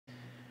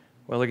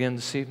Well, again,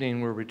 this evening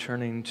we're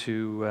returning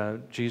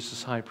to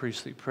Jesus' high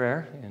priestly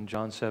prayer in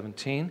John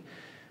 17.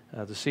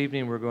 This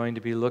evening we're going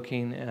to be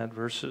looking at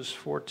verses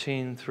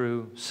 14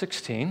 through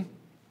 16,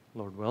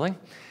 Lord willing.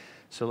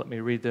 So let me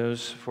read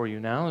those for you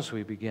now as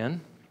we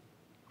begin.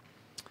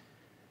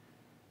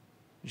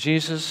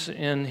 Jesus,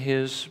 in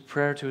his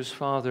prayer to his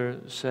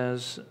Father,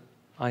 says,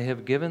 "I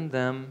have given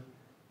them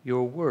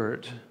your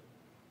word,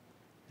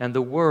 and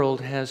the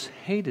world has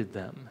hated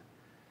them,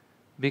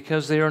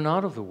 because they are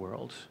not of the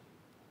world,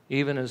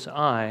 even as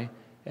I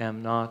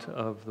am not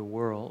of the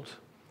world.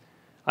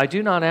 I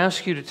do not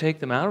ask you to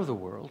take them out of the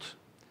world,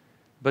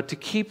 but to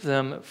keep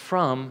them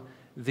from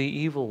the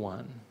evil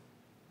one.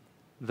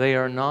 They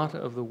are not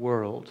of the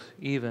world,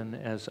 even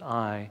as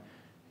I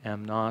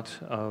am not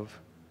of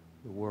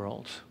the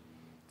world."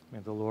 May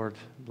the Lord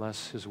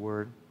bless his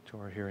word to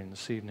our hearing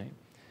this evening.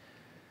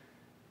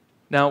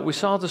 Now, we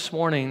saw this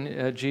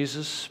morning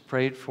Jesus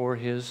prayed for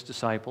his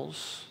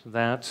disciples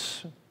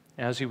that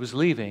as he was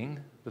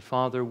leaving, the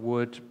Father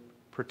would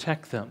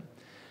protect them.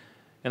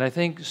 And I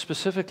think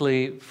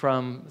specifically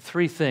from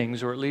three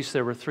things, or at least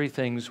there were three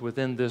things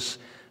within this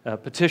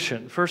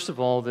petition. First of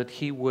all, that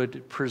he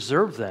would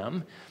preserve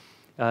them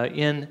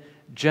in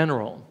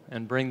general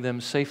and bring them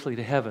safely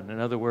to heaven. In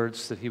other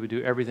words, that he would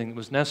do everything that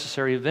was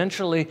necessary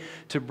eventually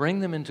to bring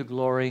them into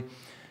glory,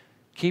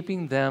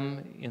 keeping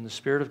them in the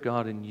Spirit of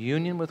God in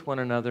union with one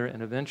another,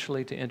 and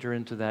eventually to enter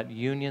into that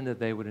union that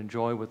they would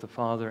enjoy with the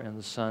Father and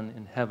the Son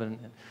in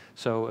heaven.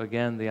 So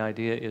again, the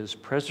idea is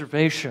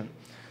preservation,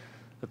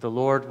 that the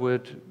Lord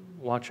would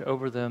watch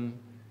over them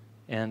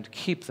and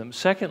keep them.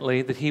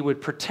 Secondly, that he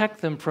would protect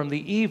them from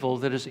the evil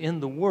that is in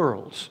the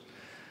world.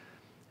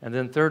 And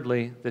then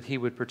thirdly, that he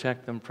would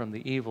protect them from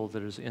the evil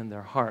that is in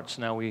their hearts.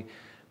 Now,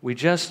 we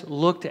just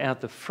looked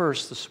at the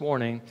first this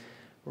morning.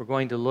 We're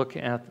going to look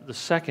at the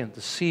second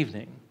this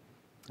evening.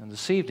 And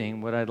this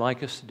evening, what I'd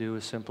like us to do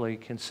is simply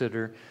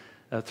consider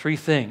three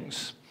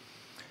things.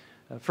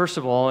 First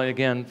of all,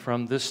 again,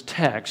 from this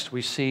text,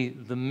 we see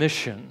the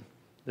mission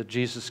that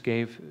Jesus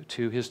gave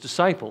to his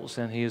disciples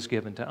and he has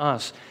given to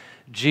us.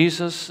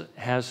 Jesus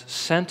has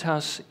sent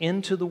us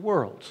into the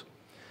world.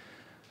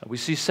 We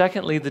see,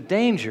 secondly, the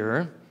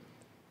danger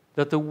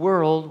that the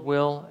world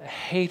will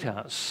hate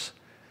us.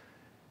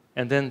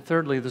 And then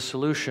thirdly, the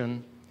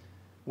solution,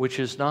 which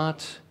is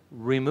not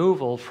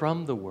removal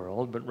from the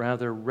world, but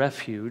rather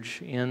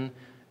refuge in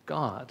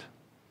God.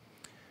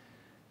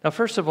 Now,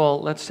 first of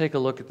all, let's take a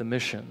look at the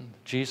mission.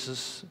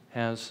 Jesus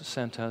has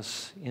sent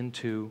us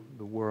into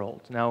the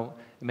world. Now,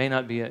 it may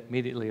not be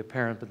immediately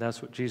apparent, but that's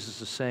what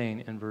Jesus is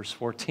saying in verse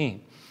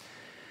 14.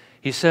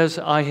 He says,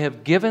 "I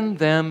have given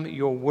them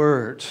your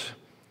word,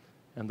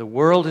 and the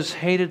world has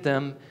hated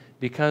them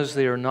because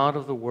they are not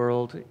of the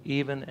world,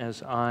 even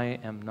as I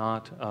am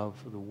not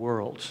of the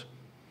world."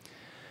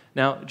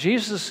 Now,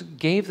 Jesus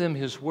gave them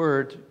his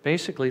word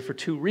basically for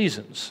two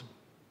reasons.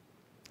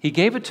 He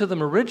gave it to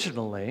them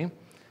originally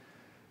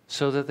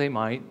so that they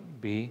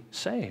might be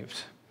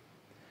saved.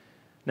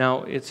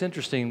 Now, it's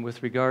interesting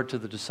with regard to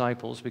the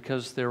disciples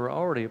because they were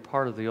already a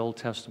part of the Old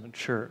Testament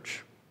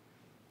church.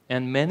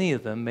 And many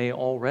of them may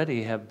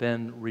already have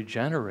been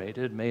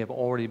regenerated, may have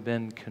already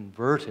been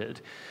converted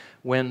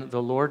when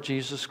the Lord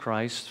Jesus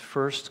Christ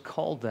first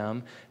called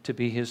them to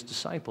be his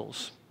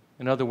disciples.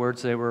 In other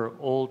words, they were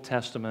Old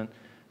Testament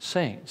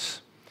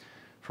saints.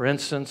 For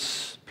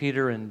instance,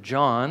 Peter and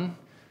John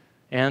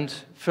and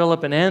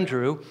Philip and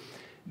Andrew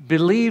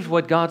believed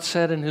what God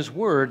said in his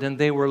word, and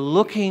they were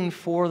looking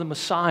for the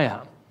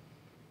Messiah.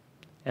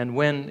 And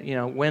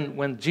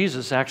when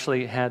Jesus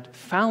actually had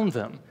found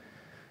them,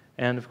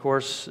 and of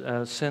course,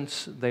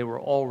 since they were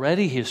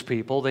already his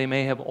people, they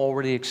may have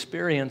already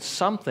experienced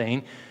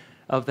something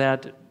of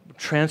that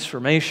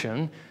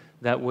transformation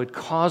that would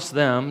cause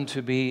them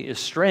to be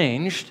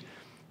estranged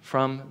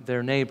from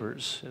their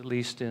neighbors, at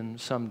least in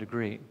some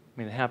degree. I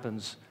mean, it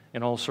happens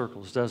in all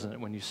circles, doesn't it?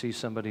 When you see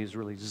somebody who's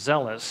really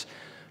zealous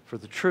for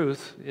the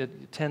truth,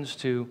 it tends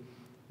to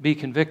be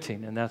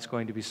convicting, and that's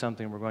going to be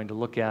something we're going to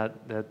look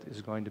at that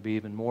is going to be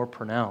even more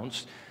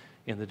pronounced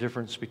in the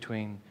difference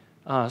between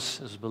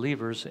us as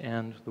believers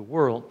and the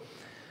world.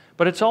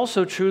 But it's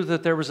also true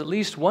that there was at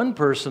least one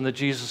person that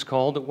Jesus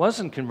called that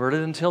wasn't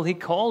converted until he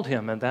called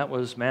him, and that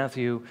was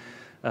Matthew,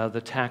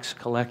 the tax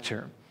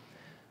collector.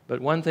 But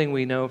one thing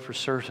we know for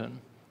certain,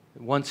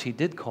 once he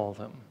did call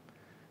them,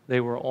 they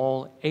were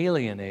all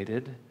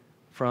alienated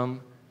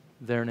from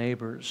their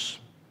neighbors.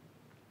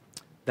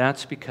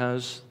 That's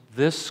because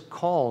this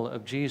call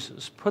of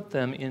Jesus put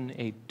them in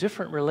a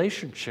different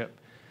relationship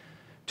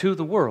to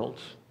the world.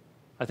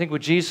 I think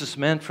what Jesus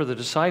meant for the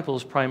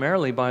disciples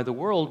primarily by the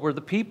world were the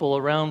people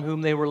around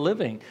whom they were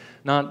living,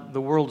 not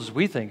the world as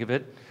we think of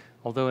it,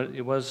 although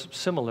it was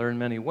similar in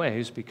many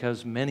ways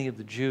because many of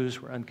the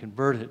Jews were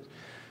unconverted,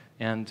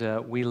 and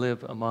we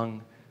live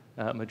among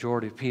a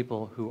majority of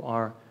people who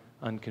are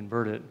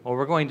unconverted. Well,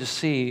 we're going to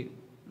see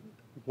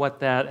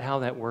how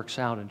that works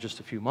out in just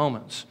a few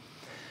moments.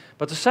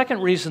 But the second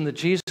reason that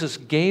Jesus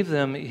gave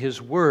them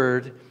his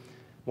word,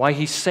 why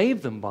he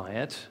saved them by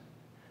it,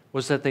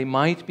 was that they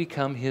might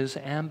become his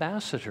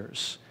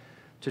ambassadors.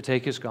 to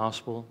take his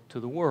gospel to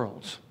the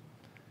world.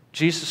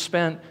 Jesus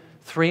spent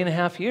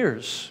 3.5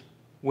 years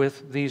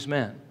with these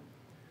men,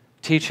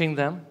 teaching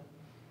them,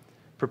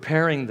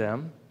 preparing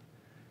them,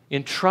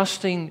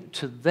 entrusting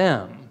to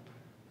them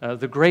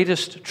the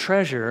greatest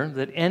treasure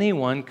that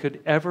anyone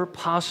could ever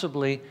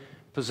possibly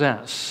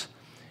possess,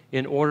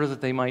 in order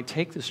that they might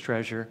take this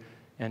treasure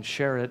and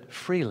share it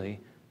freely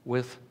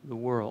with the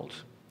world.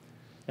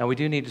 Now, we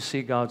do need to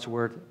see God's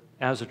Word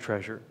as a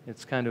treasure.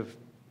 It's kind of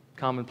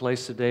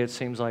commonplace today. It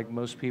seems like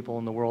most people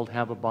in the world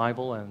have a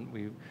Bible, and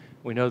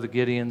we know the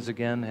Gideons,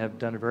 again, have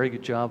done a very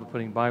good job of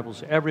putting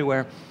Bibles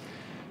everywhere.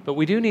 But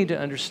we do need to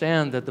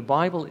understand that the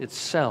Bible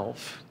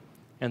itself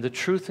and the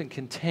truth it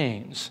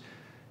contains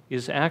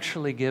is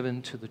actually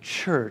given to the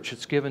church.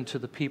 It's given to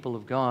the people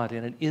of God,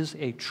 and it is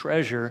a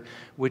treasure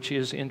which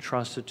is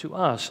entrusted to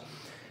us.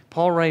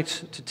 Paul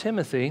writes to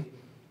Timothy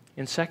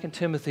in 2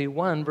 Timothy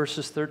 1,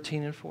 verses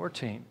 13 and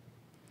 14.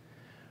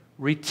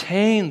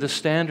 Retain the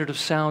standard of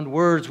sound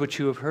words which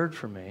you have heard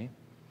from me,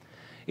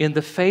 in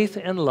the faith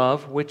and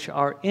love which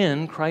are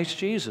in Christ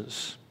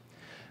Jesus.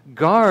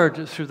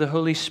 Guard through the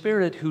Holy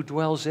Spirit who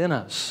dwells in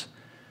us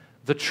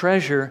the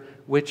treasure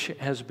which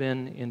has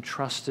been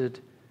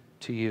entrusted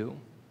to you.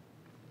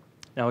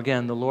 Now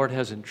again, the Lord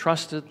has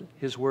entrusted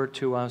His Word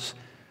to us.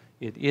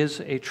 It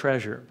is a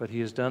treasure, but He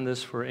has done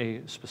this for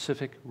a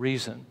specific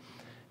reason,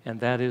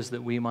 and that is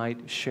that we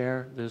might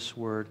share this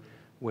Word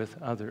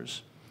with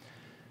others.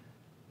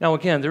 Now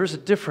again, there is a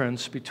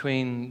difference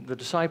between the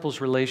disciples'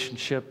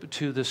 relationship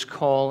to this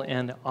call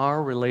and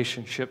our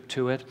relationship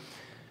to it.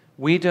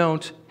 We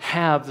don't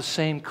have the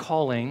same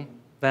calling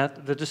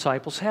that the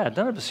disciples had.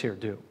 None of us here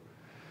do.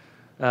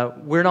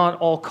 We're not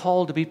all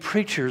called to be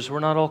preachers. We're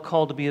not all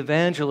called to be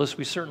evangelists.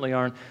 We certainly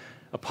aren't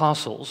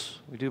apostles.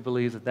 We do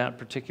believe that that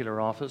particular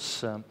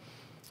office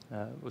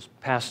was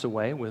passed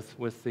away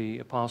with the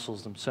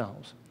apostles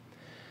themselves.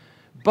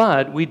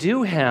 But we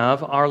do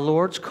have our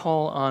Lord's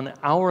call on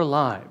our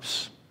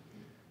lives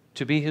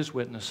to be His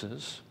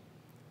witnesses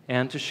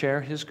and to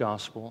share His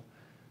gospel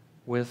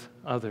with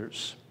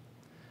others.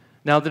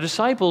 Now, the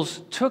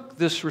disciples took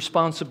this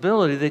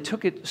responsibility. They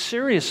took it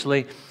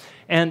seriously,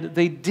 and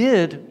they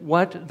did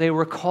what they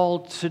were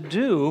called to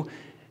do,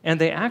 and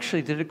they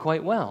actually did it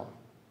quite well.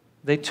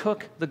 They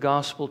took the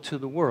gospel to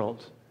the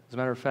world. As a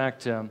matter of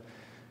fact,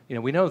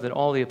 we know that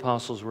all the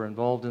apostles were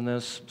involved in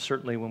this.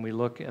 Certainly when we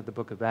look at the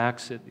book of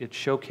Acts, it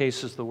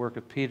showcases the work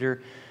of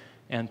Peter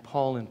and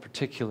Paul in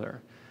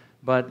particular.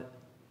 But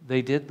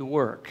they did the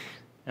work,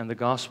 and the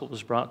gospel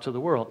was brought to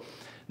the world.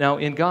 Now,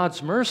 in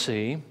God's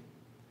mercy,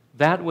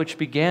 that which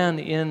began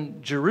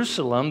in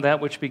Jerusalem, that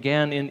which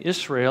began in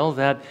Israel,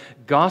 that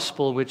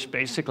gospel which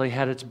basically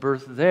had its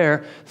birth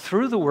there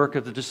through the work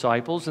of the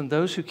disciples and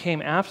those who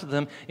came after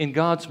them, in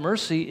God's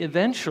mercy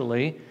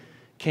eventually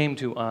came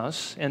to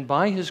us, and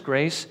by His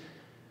grace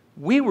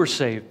we were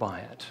saved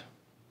by it.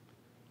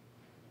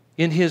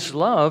 In His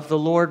love, the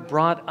Lord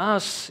brought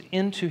us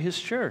into His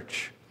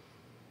church,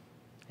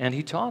 and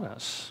He taught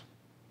us,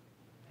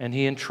 and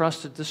He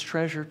entrusted this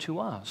treasure to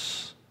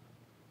us.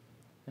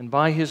 And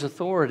by His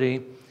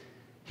authority,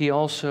 He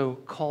also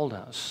called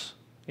us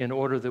in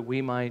order that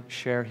we might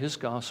share His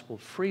gospel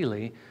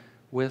freely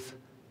with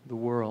the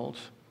world.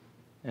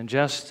 And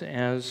just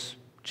as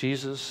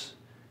Jesus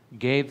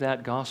gave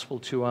that gospel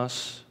to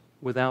us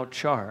without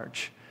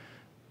charge,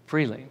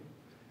 freely,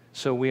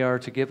 so we are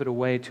to give it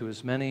away to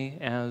as many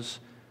as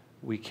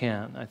we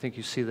can. I think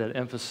you see that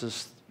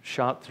emphasis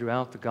shot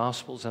throughout the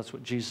Gospels. That's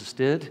what Jesus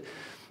did.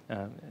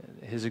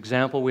 His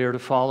example we are to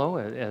follow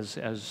as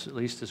at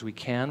least as we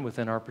can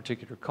within our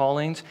particular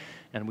callings,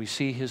 and we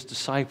see His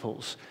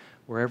disciples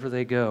wherever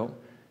they go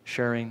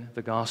sharing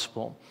the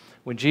gospel.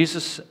 When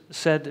Jesus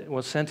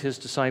sent His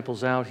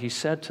disciples out, He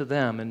said to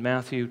them in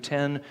Matthew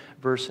 10,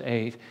 verse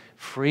 8,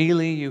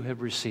 "Freely you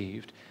have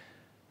received,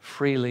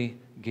 freely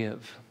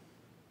give."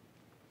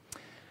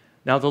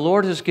 Now the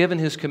Lord has given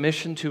His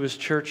commission to His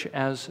church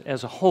as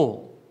a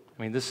whole.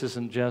 I mean, this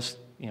isn't just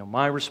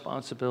my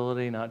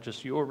responsibility, not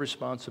just your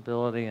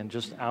responsibility, and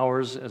just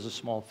ours as a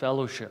small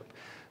fellowship.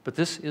 But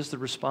this is the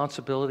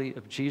responsibility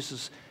of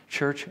Jesus'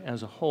 church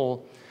as a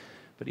whole.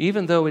 But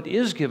even though it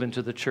is given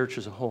to the church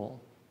as a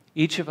whole,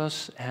 each of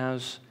us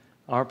has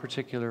our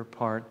particular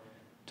part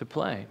to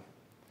play.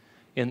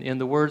 In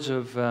the words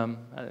of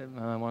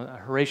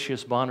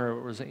Horatius Bonner,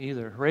 it was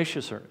either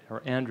Horatius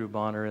or Andrew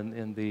Bonner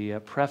in the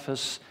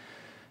preface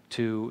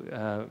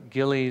to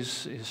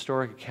Gilley's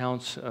historic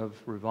accounts of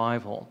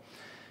revival,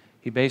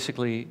 he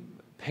basically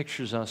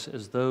pictures us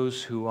as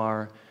those who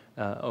are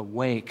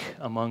awake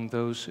among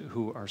those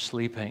who are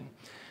sleeping.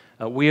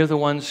 We are the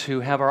ones who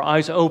have our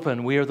eyes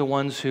open. We are the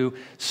ones who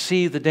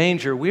see the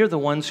danger. We are the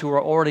ones who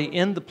are already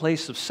in the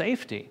place of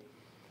safety.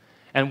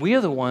 And we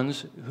are the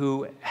ones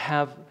who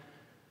have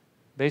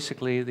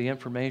basically the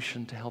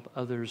information to help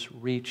others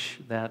reach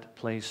that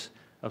place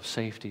of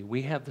safety.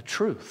 We have the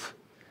truth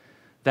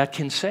that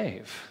can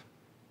save.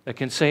 That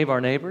can save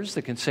our neighbors,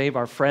 that can save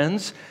our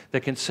friends,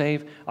 that can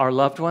save our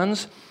loved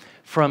ones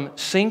from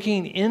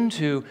sinking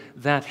into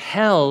that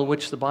hell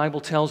which the Bible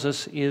tells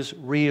us is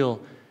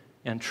real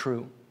and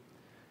true.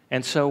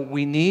 And so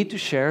we need to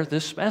share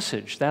this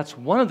message. That's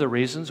one of the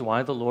reasons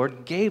why the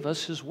Lord gave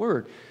us His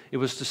Word. It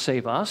was to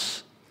save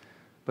us,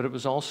 but it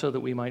was also that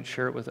we might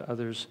share it with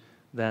others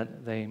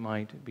that they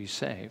might be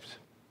saved.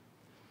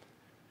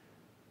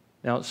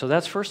 Now, so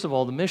that's first of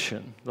all the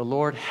mission. The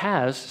Lord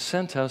has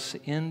sent us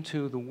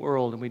into the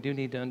world, and we do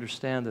need to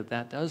understand that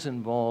that does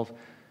involve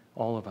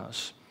all of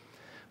us.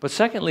 But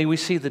secondly, we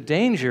see the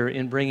danger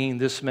in bringing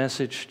this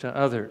message to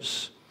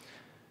others.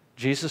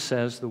 Jesus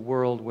says the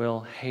world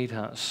will hate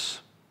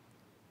us.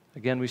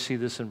 Again, we see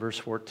this in verse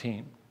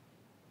 14.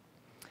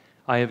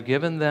 I have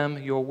given them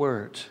your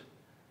word,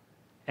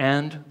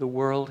 and the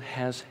world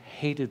has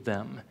hated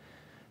them,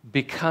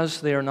 because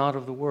they are not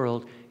of the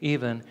world,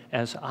 even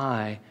as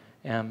I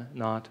am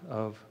not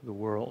of the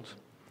world.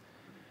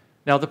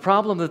 Now, the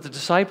problem that the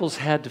disciples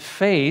had to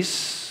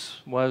face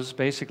was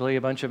basically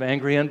a bunch of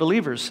angry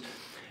unbelievers.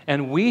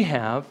 And we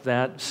have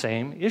that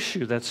same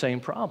issue, that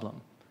same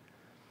problem.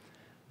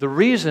 The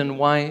reason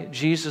why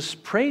Jesus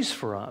prays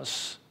for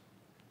us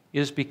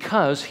is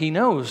because He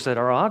knows that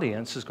our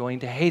audience is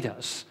going to hate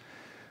us.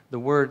 The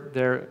word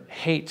there,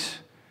 hate,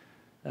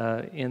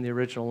 in the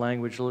original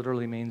language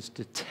literally means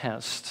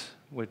detest,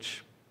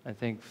 which I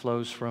think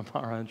flows from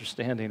our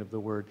understanding of the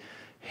word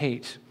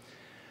hate.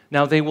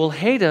 Now, they will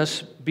hate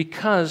us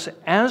because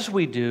as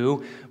we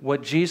do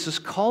what Jesus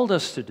called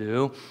us to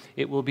do,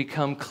 it will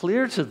become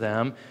clear to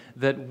them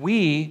that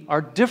we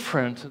are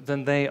different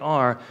than they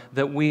are,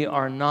 that we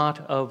are not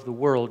of the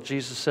world.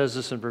 Jesus says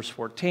this in verse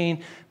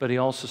 14, but He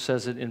also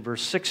says it in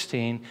verse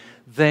 16.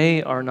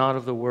 They are not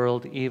of the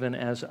world, even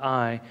as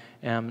I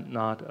am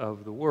not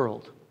of the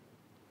world.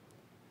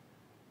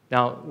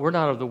 Now, we're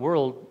not of the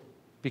world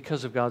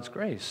because of God's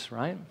grace,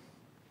 right?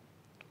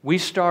 We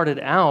started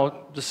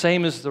out the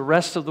same as the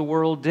rest of the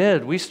world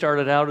did. We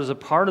started out as a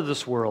part of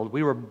this world.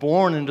 We were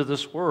born into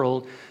this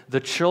world, the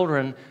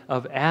children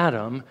of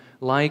Adam,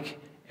 like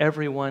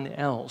everyone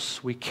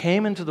else. We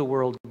came into the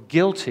world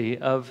guilty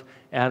of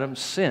Adam's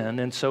sin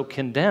and so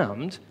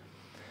condemned.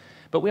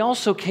 But we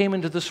also came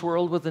into this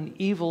world with an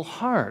evil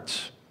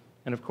heart.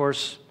 And of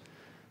course,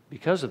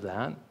 because of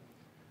that,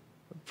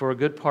 for a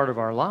good part of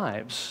our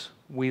lives,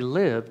 we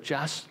lived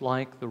just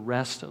like the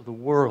rest of the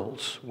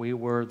world. We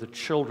were the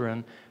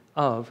children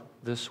of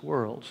this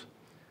world.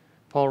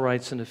 Paul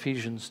writes in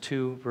Ephesians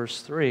 2,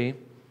 verse 3,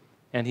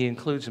 and he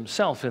includes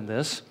himself in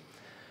this,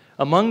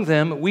 among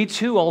them we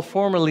too all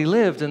formerly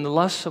lived in the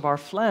lusts of our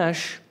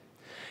flesh,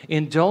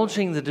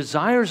 indulging the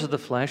desires of the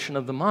flesh and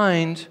of the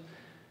mind,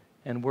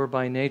 and were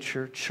by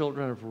nature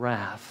children of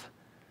wrath,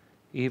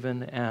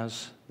 even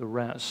as the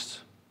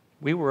rest.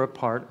 We were a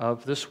part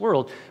of this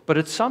world. But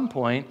at some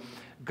point,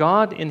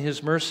 God, in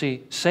His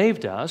mercy,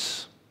 saved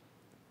us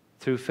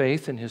through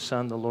faith in His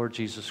Son, the Lord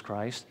Jesus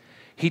Christ.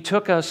 He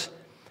took us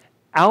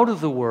out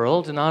of the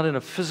world, not in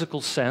a physical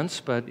sense,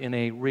 but in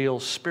a real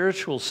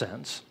spiritual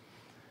sense,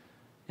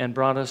 and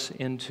brought us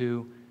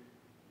into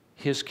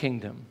His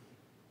kingdom.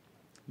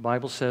 The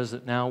Bible says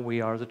that now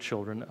we are the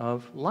children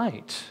of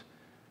light,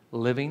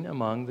 living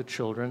among the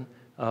children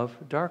of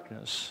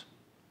darkness.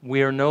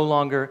 We are no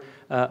longer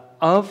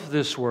of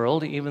this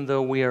world, even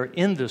though we are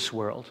in this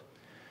world.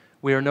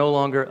 We are no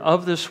longer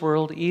of this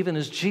world, even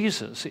as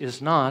Jesus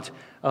is not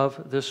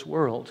of this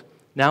world.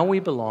 Now we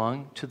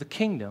belong to the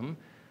kingdom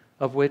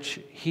of which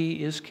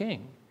He is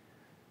king.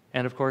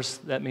 And of course,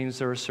 that means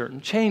there are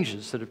certain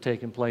changes that have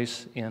taken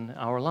place in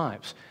our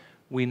lives.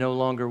 We no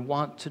longer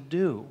want to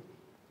do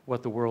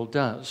what the world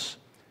does,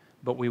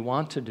 but we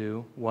want to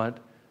do what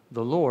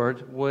the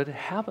Lord would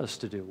have us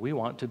to do. We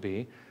want to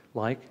be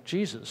like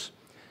Jesus.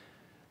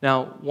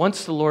 Now,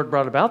 once the Lord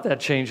brought about that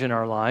change in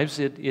our lives,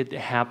 it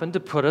happened to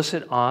put us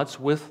at odds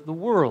with the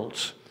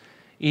world,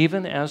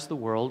 even as the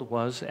world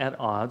was at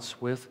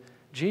odds with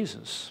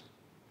Jesus.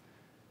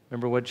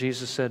 Remember what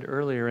Jesus said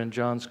earlier in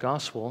John's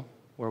Gospel,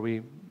 where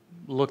we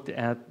looked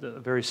at a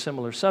very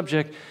similar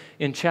subject,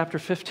 in chapter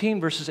 15,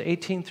 verses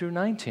 18 through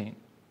 19.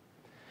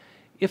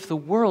 If the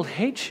world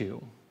hates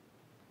you,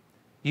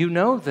 you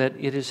know that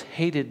it has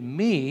hated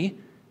me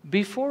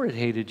before it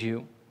hated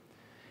you.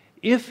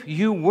 If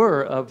you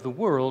were of the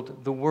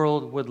world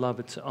would love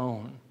its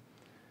own.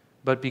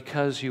 But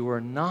because you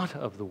are not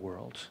of the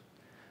world,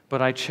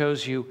 but I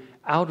chose you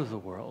out of the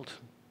world,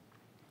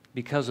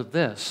 because of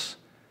this,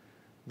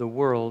 the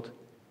world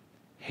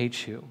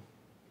hates you.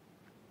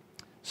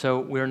 So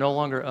we are no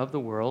longer of the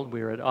world.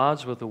 We are at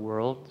odds with the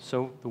world,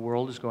 so the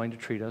world is going to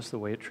treat us the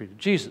way it treated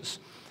Jesus.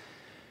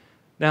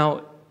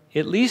 Now,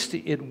 at least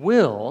it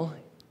will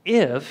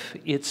if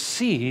it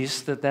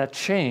sees that that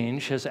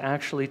change has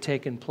actually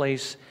taken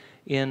place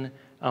in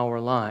our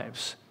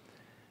lives.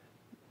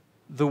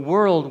 The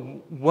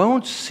world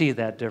won't see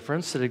that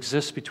difference that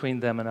exists between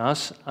them and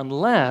us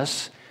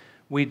unless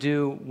we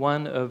do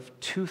one of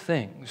two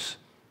things: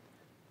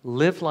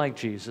 live like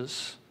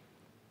Jesus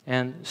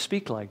and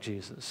speak like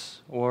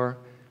Jesus, or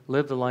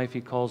live the life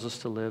He calls us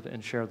to live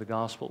and share the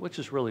gospel, which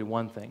is really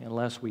one thing,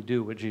 unless we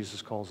do what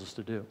Jesus calls us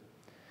to do.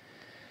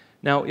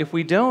 Now, if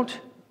we don't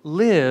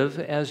live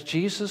as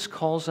Jesus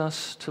calls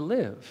us to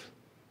live,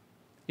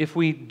 if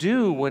we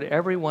do what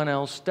everyone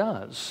else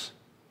does,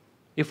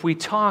 if we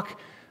talk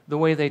the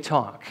way they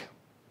talk,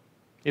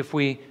 if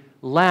we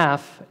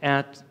laugh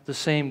at the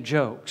same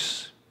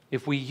jokes,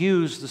 if we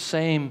use the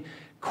same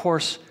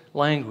coarse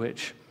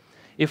language,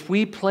 if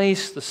we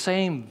place the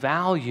same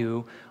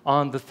value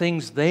on the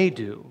things they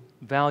do,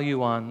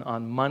 value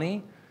on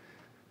money,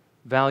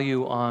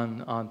 value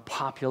on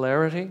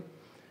popularity,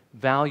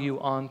 value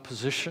on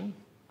position,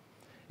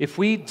 if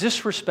we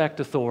disrespect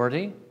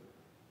authority,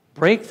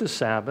 break the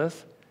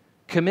Sabbath,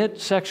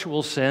 commit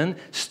sexual sin,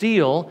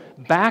 steal,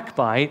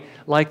 backbite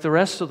like the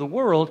rest of the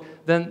world,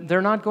 then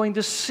they're not going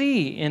to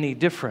see any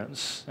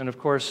difference. And of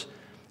course,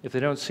 if they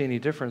don't see any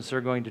difference,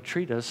 they're going to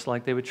treat us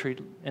like they would treat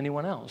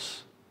anyone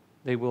else.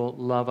 They will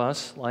love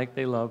us like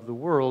they love the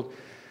world.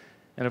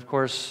 And of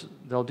course,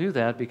 they'll do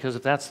that because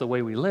if that's the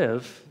way we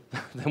live,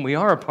 then we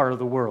are a part of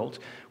the world.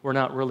 We're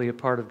not really a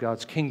part of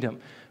God's kingdom.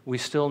 We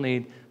still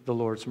need the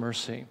Lord's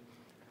mercy.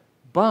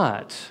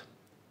 But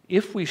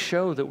if we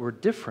show that we're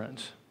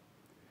different,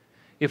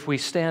 if we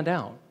stand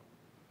out,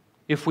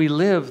 if we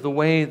live the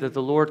way that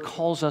the Lord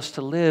calls us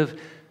to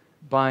live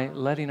by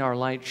letting our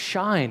light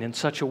shine in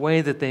such a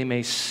way that they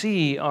may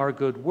see our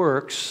good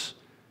works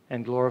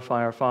and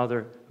glorify our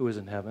Father who is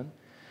in heaven,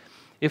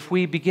 if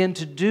we begin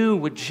to do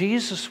what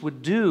Jesus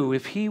would do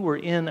if He were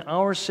in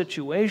our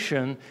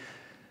situation,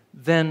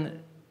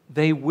 then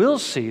they will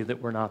see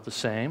that we're not the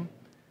same,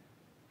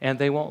 and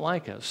they won't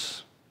like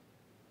us.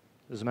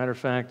 As a matter of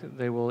fact,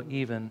 they will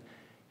even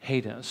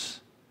hate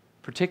us,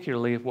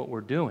 particularly if what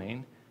we're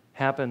doing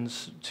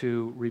happens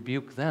to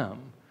rebuke them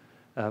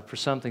for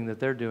something that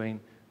they're doing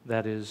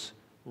that is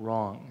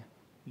wrong.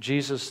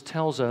 Jesus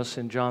tells us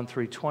in John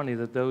 3:20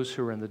 that those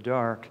who are in the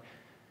dark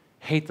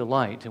hate the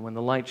light, and when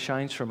the light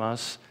shines from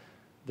us,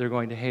 they're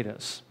going to hate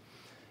us.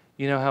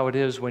 You know how it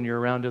is when you're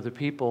around other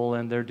people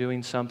and they're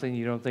doing something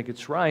you don't think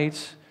it's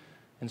right,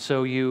 and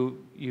so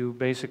you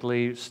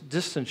basically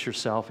distance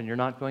yourself and you're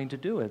not going to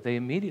do it. They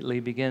immediately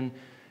begin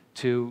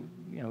to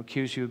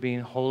accuse you of being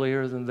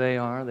holier than they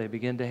are. They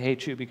begin to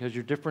hate you because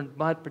you're different,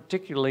 but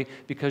particularly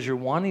because you're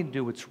wanting to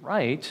do what's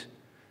right,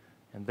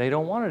 and they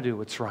don't want to do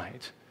what's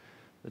right.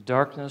 The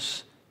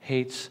darkness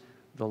hates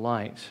the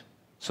light.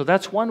 So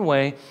that's one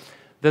way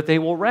that they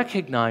will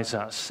recognize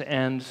us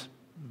and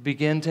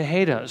begin to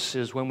hate us,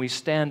 is when we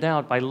stand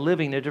out by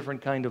living a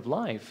different kind of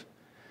life.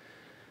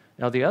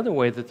 Now, the other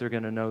way that they're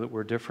going to know that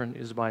we're different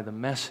is by the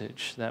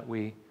message that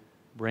we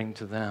bring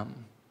to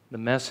them. The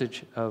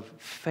message of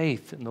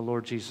faith in the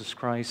Lord Jesus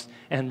Christ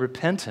and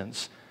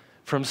repentance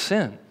from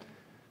sin.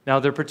 Now,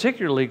 they're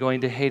particularly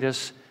going to hate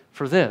us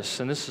for this,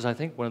 and this is, I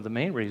think, one of the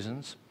main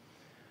reasons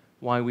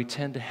why we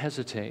tend to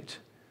hesitate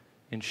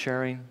in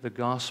sharing the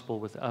gospel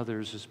with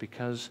others, is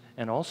because,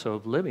 and also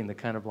of living the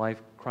kind of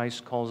life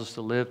Christ calls us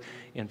to live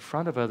in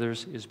front of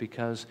others, is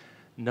because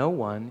no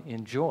one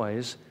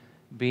enjoys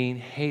being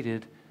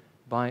hated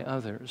by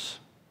others.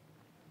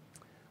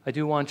 I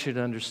do want you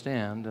to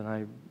understand, and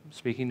I'm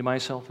speaking to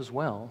myself as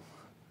well,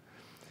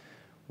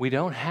 we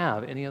don't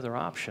have any other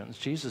options.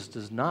 Jesus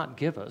does not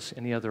give us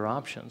any other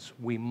options.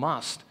 We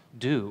must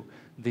do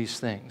these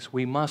things.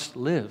 We must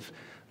live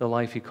the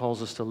life He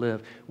calls us to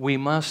live. We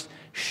must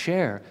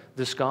share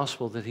this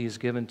gospel that He has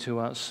given to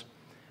us.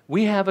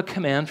 We have a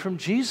command from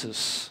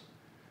Jesus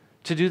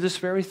to do this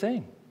very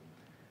thing.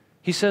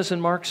 He says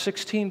in Mark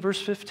 16,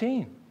 verse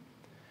 15,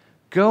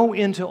 "Go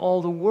into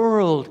all the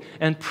world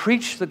and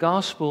preach the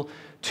gospel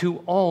to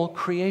all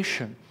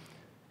creation."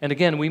 And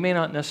again, we may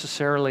not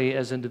necessarily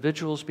as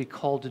individuals be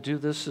called to do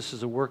this. This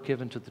is a work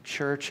given to the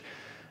church,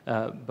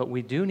 but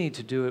we do need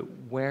to do it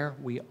where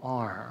we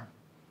are.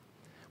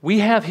 We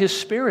have His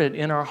Spirit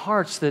in our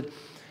hearts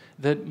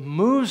that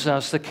moves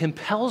us, that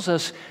compels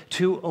us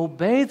to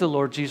obey the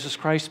Lord Jesus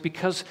Christ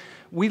because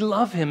we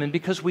love Him and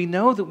because we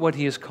know that what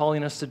He is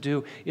calling us to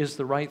do is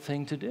the right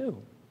thing to do.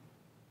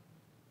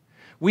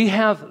 We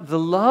have the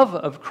love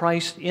of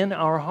Christ in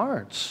our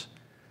hearts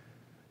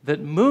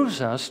that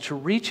moves us to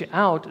reach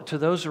out to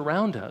those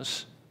around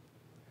us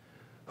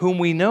whom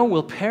we know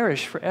will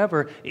perish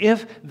forever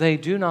if they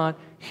do not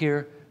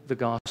hear the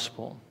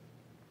gospel.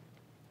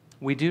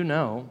 We do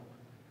know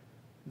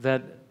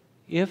that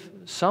if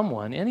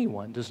someone,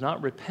 anyone, does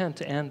not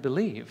repent and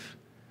believe,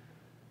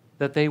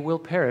 that they will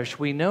perish.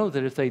 We know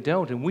that if they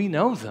don't, and we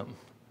know them,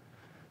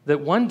 that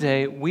one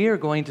day we are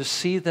going to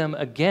see them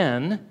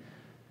again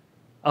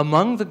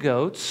among the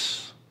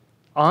goats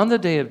on the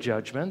day of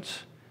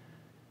judgment,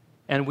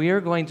 and we are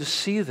going to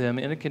see them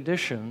in a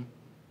condition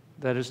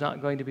that is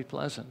not going to be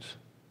pleasant,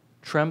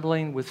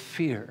 trembling with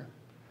fear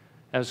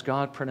as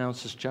God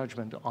pronounces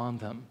judgment on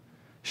them,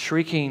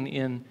 shrieking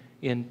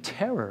in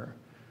terror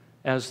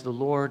as the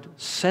Lord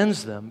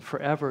sends them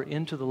forever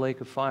into the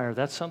lake of fire.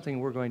 That's something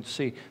we're going to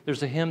see.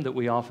 There's a hymn that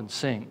we often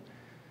sing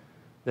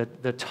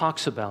that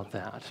talks about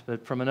that,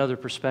 but from another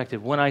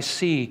perspective. When I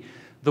see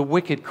the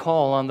wicked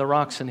call on the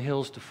rocks and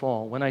hills to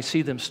fall, when I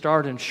see them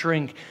start and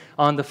shrink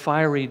on the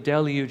fiery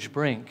deluge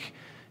brink.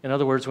 In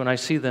other words, when I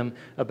see them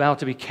about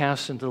to be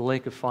cast into the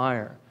lake of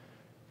fire.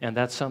 And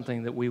that's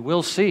something that we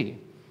will see.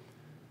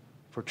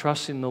 for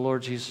trusting in the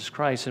Lord Jesus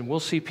Christ. And we'll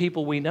see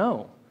people we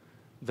know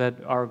that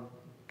are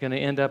going to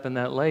end up in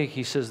that lake.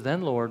 He says,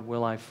 then, Lord,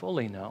 will I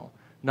fully know,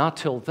 not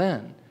till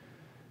then,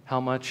 how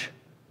much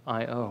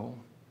I owe.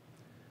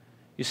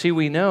 You see,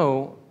 we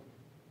know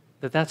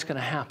that that's going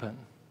to happen.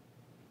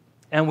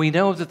 And we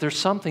know that there's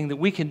something that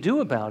we can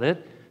do about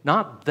it,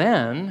 not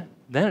then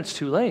it's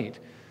too late,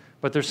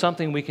 but there's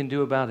something we can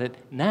do about it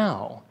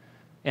now,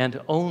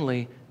 and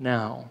only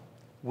now.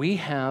 We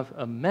have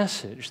a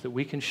message that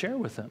we can share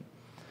with them,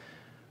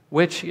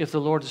 which, if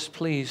the Lord is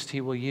pleased,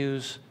 He will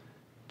use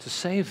to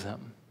save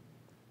them.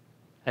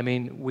 I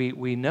mean,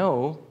 we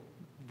know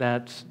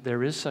that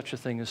there is such a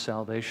thing as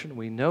salvation.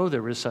 We know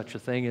there is such a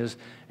thing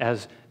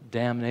as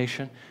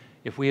damnation.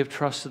 If we have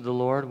trusted the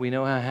Lord, we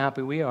know how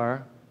happy we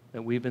are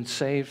that we've been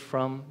saved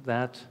from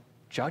that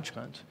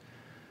judgment.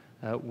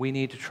 We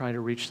need to try to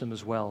reach them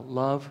as well.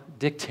 Love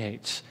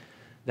dictates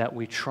that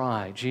we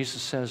try.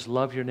 Jesus says,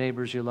 love your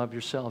neighbors, you love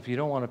yourself. You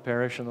don't want to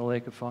perish in the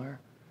lake of fire.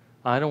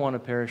 I don't want to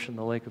perish in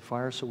the lake of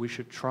fire, so we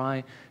should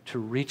try to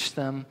reach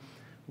them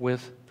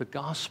with the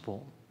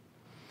gospel.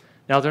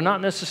 Now, they're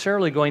not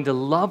necessarily going to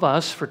love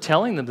us for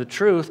telling them the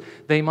truth.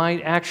 They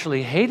might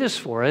actually hate us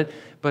for it,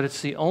 but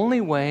it's the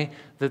only way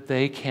that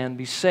they can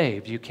be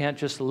saved. You can't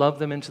just love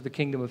them into the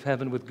kingdom of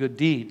heaven with good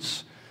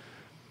deeds.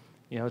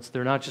 You know,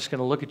 they're not just going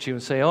to look at you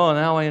and say, oh,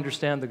 now I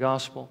understand the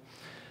gospel.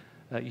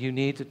 You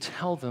need to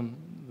tell them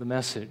the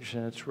message,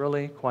 and it's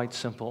really quite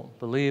simple.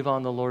 Believe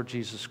on the Lord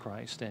Jesus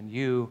Christ, and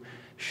you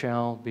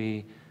shall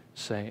be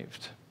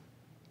saved.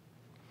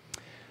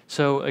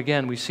 So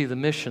again, we see the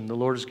mission. The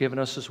Lord has given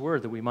us His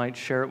word that we might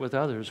share it with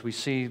others. We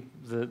see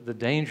the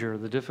danger,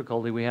 the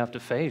difficulty we have to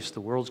face.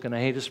 The world's going to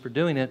hate us for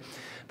doing it.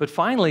 But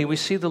finally, we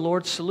see the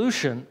Lord's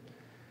solution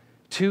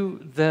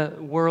to the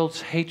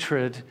world's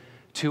hatred,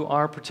 to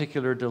our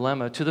particular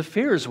dilemma, to the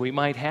fears we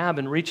might have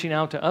in reaching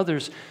out to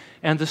others.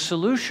 And the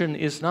solution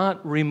is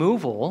not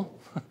removal.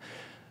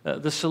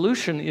 The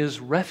solution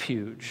is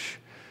refuge.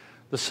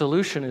 The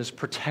solution is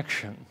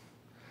protection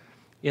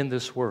in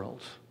this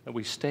world, that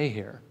we stay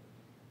here,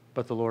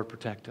 but the Lord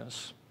protect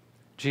us.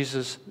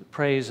 Jesus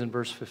prays in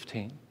verse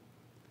 15,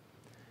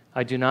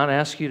 I do not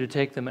ask you to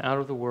take them out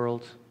of the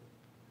world,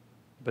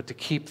 but to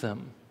keep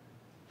them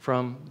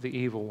from the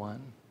evil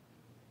one.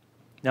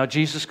 Now,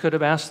 Jesus could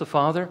have asked the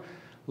Father,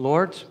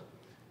 Lord,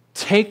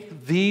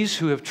 take these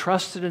who have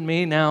trusted in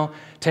me now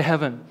to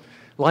heaven.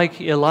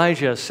 Like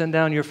Elijah, send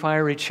down your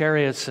fiery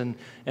chariots and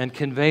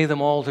convey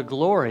them all to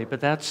glory. But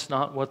that's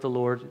not what the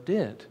Lord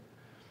did.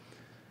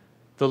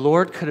 The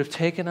Lord could have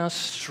taken us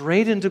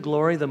straight into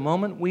glory the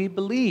moment we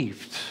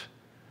believed.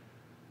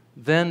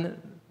 Then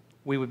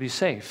we would be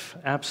safe,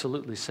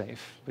 absolutely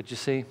safe. But you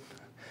see,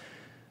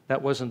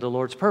 that wasn't the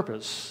Lord's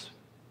purpose.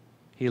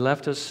 He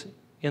left us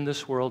in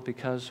this world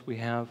because we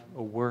have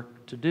a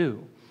work to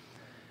do.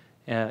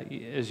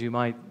 As you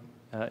might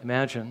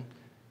imagine,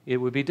 it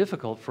would be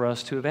difficult for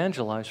us to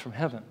evangelize from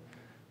heaven.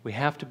 We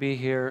have to be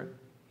here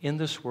in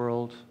this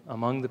world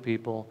among the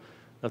people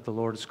that the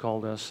Lord has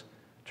called us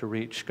to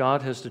reach.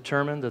 God has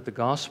determined that the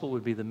gospel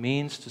would be the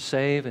means to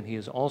save, and He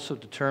has also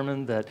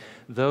determined that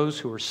those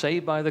who are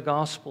saved by the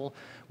gospel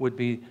would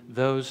be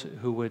those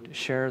who would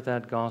share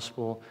that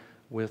gospel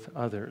with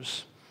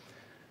others.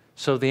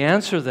 So the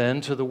answer then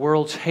to the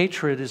world's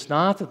hatred is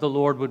not that the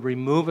Lord would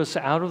remove us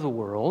out of the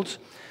world,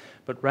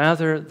 but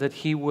rather that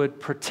He would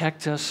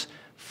protect us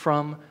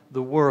from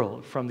the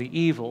world, from the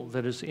evil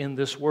that is in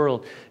this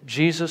world.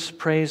 Jesus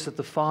prays that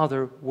the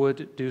Father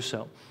would do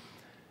so.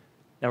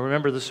 Now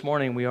remember, this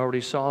morning we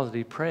already saw that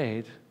He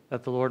prayed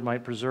that the Lord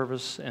might preserve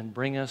us and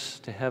bring us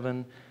to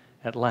heaven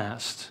at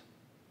last.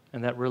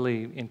 And that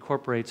really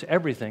incorporates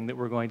everything that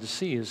we're going to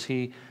see as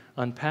He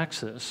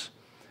unpacks this.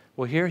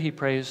 Well, here He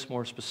prays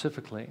more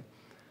specifically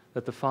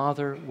that the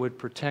Father would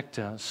protect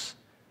us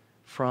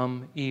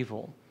from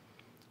evil.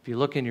 If you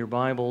look in your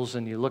Bibles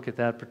and you look at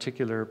that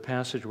particular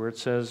passage where it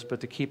says, but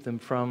to keep them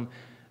from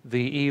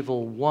the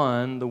evil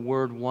one, the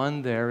word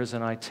one there is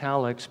in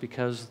italics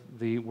because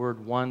the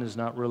word one is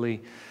not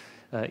really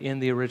in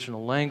the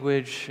original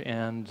language,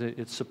 and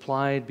it's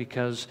supplied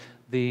because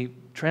the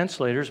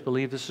translators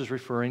believe this is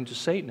referring to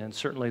Satan, and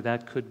certainly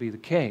that could be the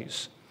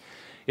case.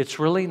 It's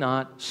really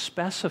not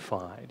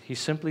specified. He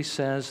simply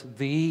says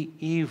the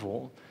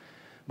evil,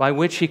 by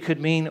which he could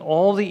mean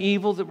all the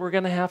evil that we're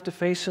going to have to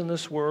face in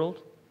this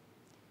world,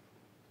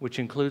 which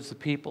includes the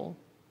people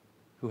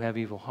who have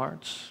evil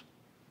hearts.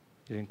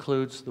 It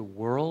includes the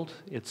world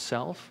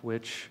itself,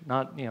 which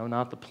not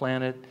the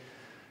planet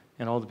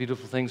and all the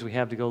beautiful things we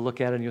have to go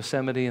look at in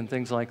Yosemite and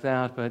things like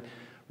that, but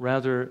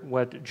rather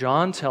what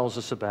John tells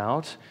us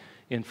about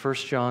in 1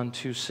 John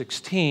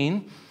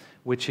 2:16,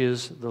 which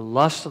is the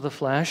lust of the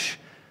flesh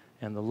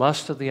and the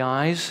lust of the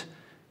eyes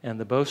and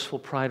the boastful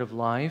pride of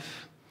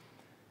life.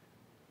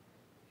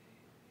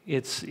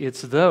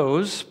 It's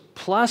those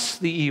plus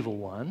the evil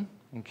one,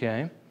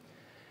 okay?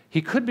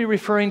 He could be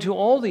referring to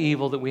all the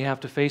evil that we have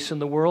to face in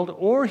the world,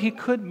 or he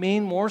could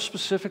mean more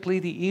specifically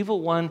the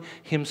evil one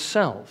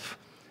himself.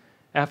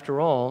 After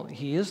all,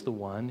 he is the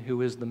one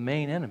who is the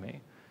main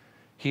enemy.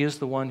 He is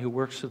the one who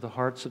works through the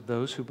hearts of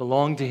those who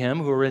belong to Him,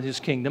 who are in His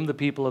kingdom, the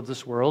people of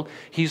this world.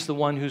 He's the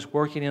one who's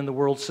working in the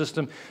world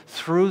system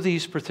through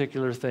these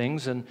particular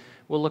things, and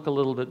we'll look a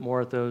little bit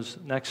more at those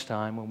next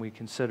time when we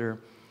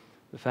consider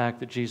the fact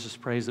that Jesus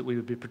prays that we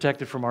would be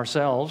protected from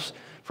ourselves,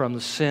 from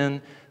the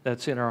sin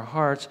that's in our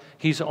hearts.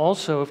 He's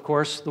also, of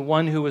course, the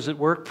one who is at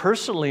work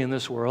personally in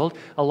this world,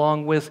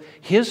 along with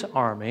His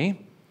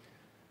army,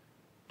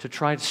 to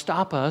try to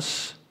stop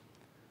us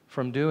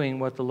from doing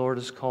what the Lord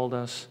has called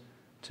us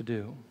to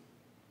do.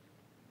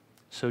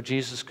 So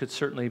Jesus could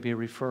certainly be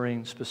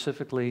referring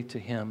specifically to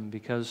Him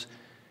because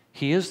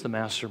He is the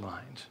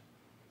mastermind.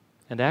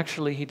 And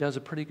actually, He does a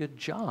pretty good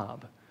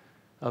job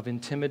of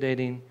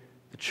intimidating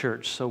the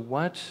church. So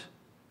what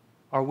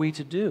are we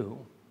to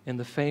do in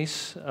the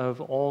face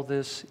of all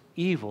this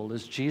evil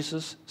as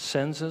Jesus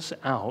sends us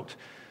out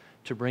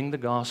to bring the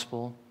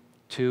gospel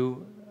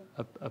to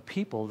a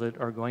people that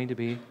are going to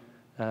be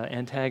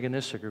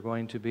antagonistic, are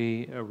going to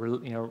be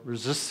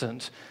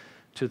resistant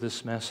to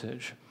this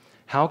message?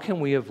 How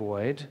can we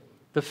avoid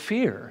the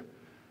fear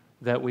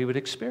that we would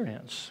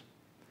experience?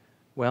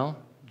 Well,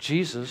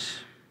 Jesus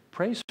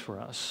prays for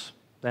us.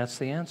 That's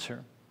the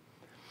answer.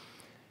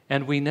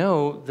 And we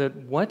know that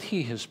what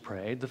He has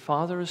prayed, the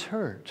Father has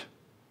heard,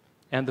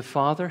 and the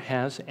Father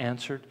has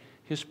answered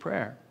His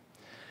prayer.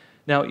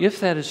 Now,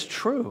 if that is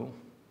true,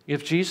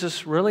 if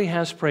Jesus really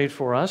has prayed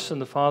for us and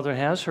the Father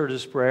has heard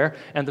His prayer,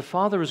 and the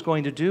Father is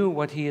going to do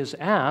what He has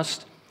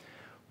asked,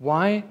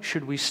 why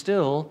should we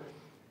still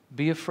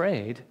be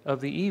afraid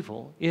of the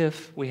evil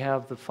if we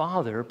have the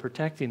Father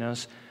protecting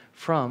us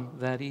from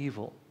that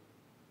evil?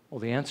 Well,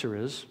 the answer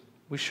is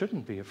we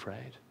shouldn't be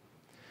afraid.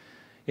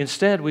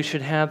 Instead, we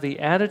should have the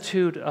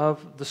attitude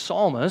of the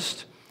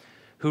psalmist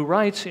who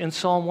writes in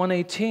Psalm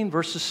 118,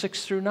 verses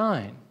 6 through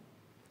 9,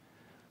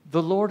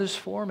 "The Lord is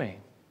for me.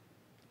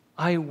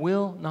 I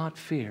will not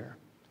fear.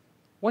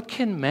 What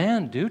can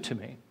man do to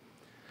me?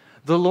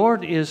 The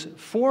Lord is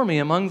for me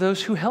among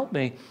those who help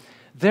me.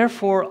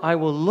 Therefore, I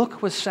will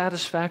look with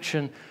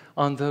satisfaction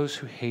on those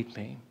who hate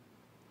me.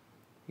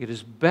 It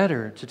is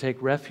better to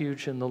take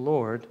refuge in the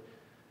Lord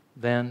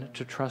than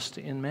to trust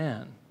in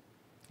man.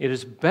 It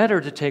is better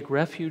to take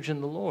refuge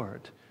in the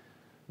Lord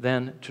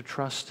than to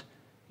trust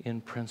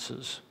in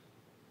princes."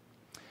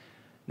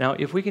 Now,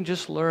 if we can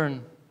just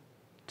learn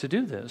to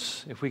do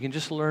this, if we can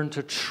just learn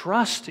to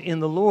trust in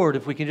the Lord,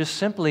 if we can just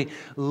simply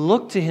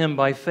look to Him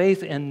by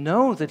faith and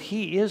know that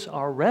He is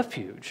our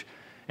refuge,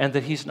 and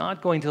that He's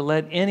not going to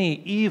let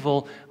any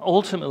evil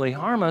ultimately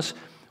harm us,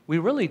 we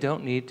really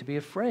don't need to be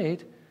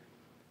afraid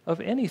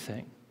of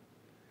anything.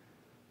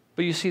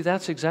 But you see,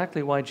 that's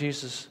exactly why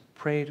Jesus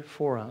prayed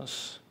for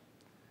us,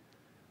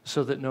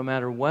 so that no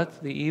matter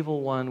what the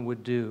evil one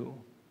would do,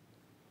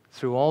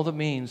 through all the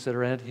means that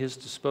are at His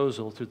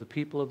disposal, through the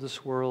people of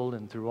this world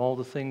and through all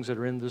the things that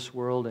are in this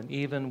world, and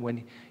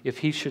even if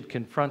He should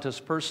confront us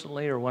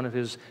personally or one of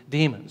His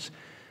demons,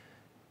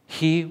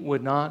 He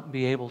would not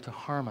be able to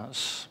harm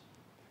us.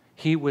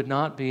 He would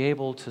not be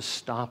able to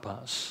stop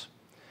us.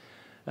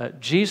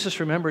 Jesus,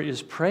 remember,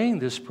 is praying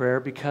this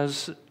prayer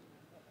because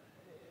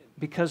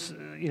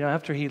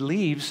after He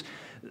leaves,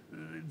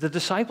 the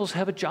disciples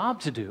have a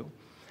job to do.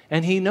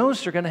 And He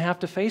knows they're going to have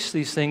to face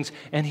these things,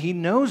 and He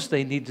knows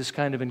they need this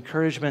kind of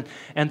encouragement,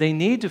 and they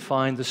need to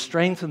find the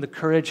strength and the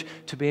courage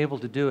to be able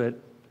to do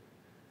it.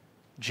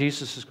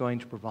 Jesus is going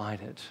to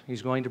provide it.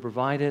 He's going to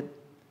provide it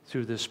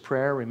through this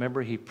prayer.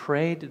 Remember, He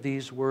prayed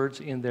these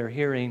words in their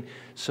hearing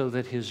so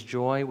that His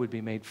joy would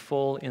be made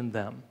full in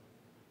them,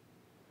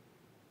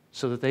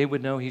 so that they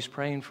would know He's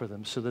praying for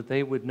them, so that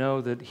they would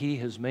know that He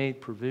has made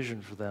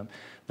provision for them.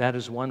 That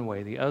is one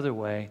way. The other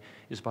way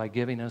is by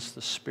giving us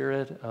the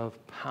Spirit of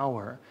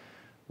power,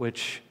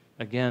 which,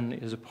 again,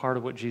 is a part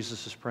of what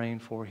Jesus is praying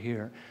for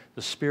here.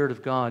 The Spirit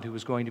of God, who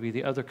was going to be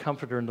the other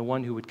comforter and the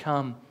one who would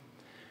come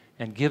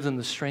and give them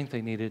the strength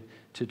they needed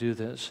to do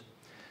this.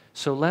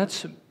 So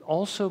let's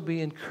also be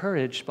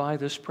encouraged by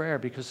this prayer,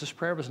 because this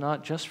prayer was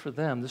not just for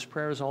them. This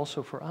prayer is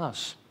also for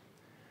us.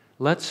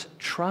 Let's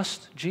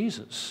trust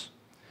Jesus.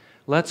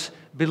 Let's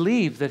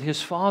believe that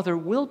His Father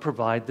will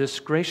provide this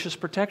gracious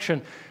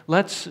protection.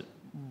 Let's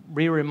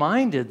be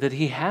reminded that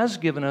He has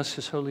given us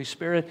His Holy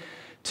Spirit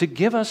to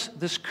give us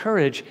this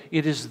courage.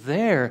 It is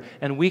there,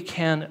 and we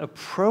can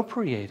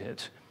appropriate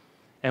it.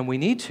 And we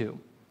need to,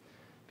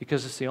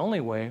 because it's the only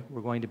way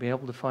we're going to be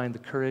able to find the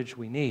courage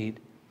we need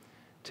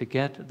to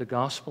get the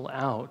gospel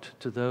out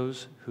to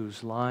those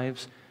whose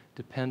lives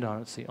depend on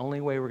it. It's the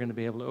only way we're going to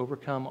be able to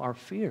overcome our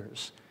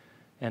fears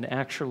and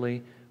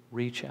actually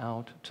reach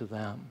out to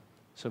them.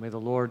 So may the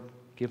Lord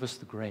give us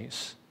the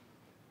grace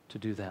to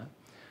do that.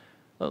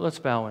 Let's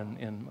bow in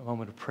a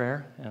moment of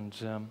prayer, and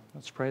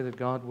let's pray that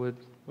God would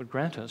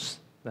grant us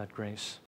that grace.